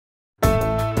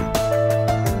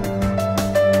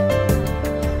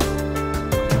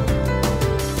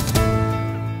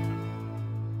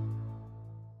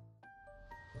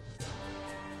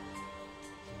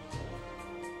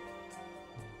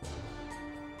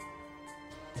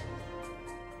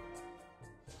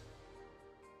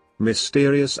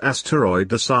mysterious asteroid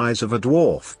the size of a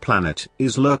dwarf planet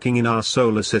is lurking in our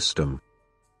solar system.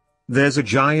 There's a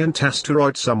giant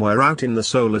asteroid somewhere out in the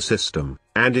solar system,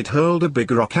 and it hurled a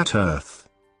big rock at Earth.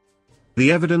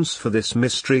 The evidence for this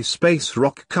mystery space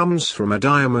rock comes from a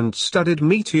diamond-studded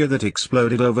meteor that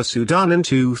exploded over Sudan in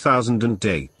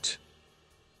 2008.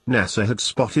 NASA had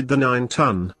spotted the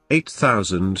 9-ton,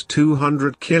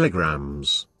 8,200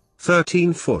 kilograms,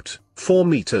 13 foot, 4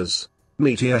 meters,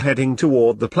 meteor heading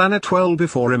toward the planet well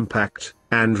before impact,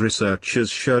 and researchers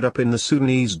showed up in the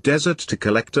Sudanese desert to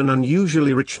collect an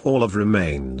unusually rich haul of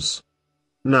remains.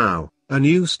 Now, a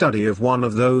new study of one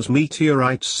of those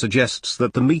meteorites suggests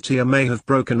that the meteor may have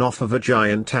broken off of a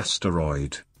giant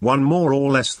asteroid, one more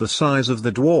or less the size of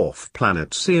the dwarf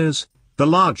planet Ceres, the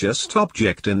largest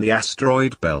object in the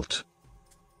asteroid belt.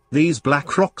 These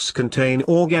black rocks contain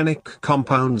organic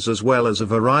compounds as well as a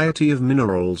variety of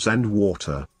minerals and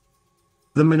water.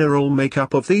 The mineral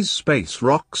makeup of these space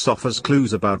rocks offers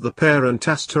clues about the parent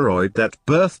asteroid that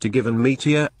birthed a given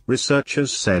meteor,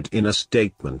 researchers said in a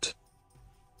statement.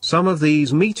 Some of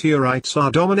these meteorites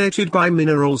are dominated by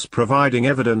minerals providing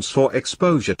evidence for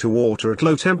exposure to water at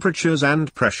low temperatures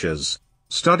and pressures,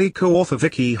 study co-author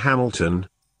Vicky Hamilton,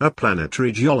 a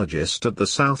planetary geologist at the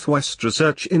Southwest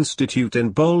Research Institute in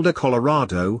Boulder,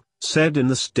 Colorado, said in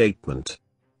the statement.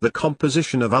 The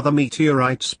composition of other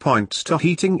meteorites points to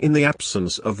heating in the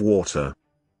absence of water.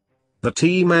 The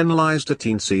team analyzed a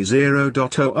teensy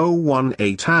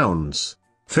 0.0018 ounce,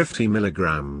 50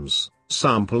 milligrams,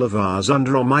 sample of ours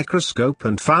under a microscope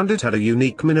and found it had a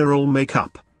unique mineral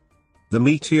makeup. The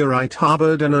meteorite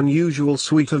harbored an unusual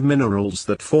suite of minerals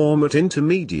that form at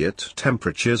intermediate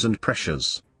temperatures and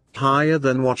pressures, higher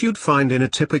than what you'd find in a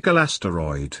typical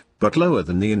asteroid, but lower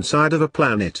than the inside of a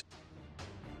planet.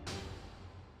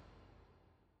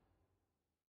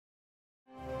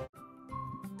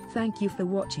 Thank you for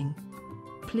watching.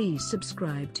 Please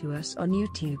subscribe to us on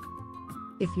YouTube.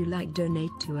 If you like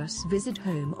donate to us, visit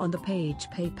home on the page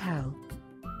PayPal.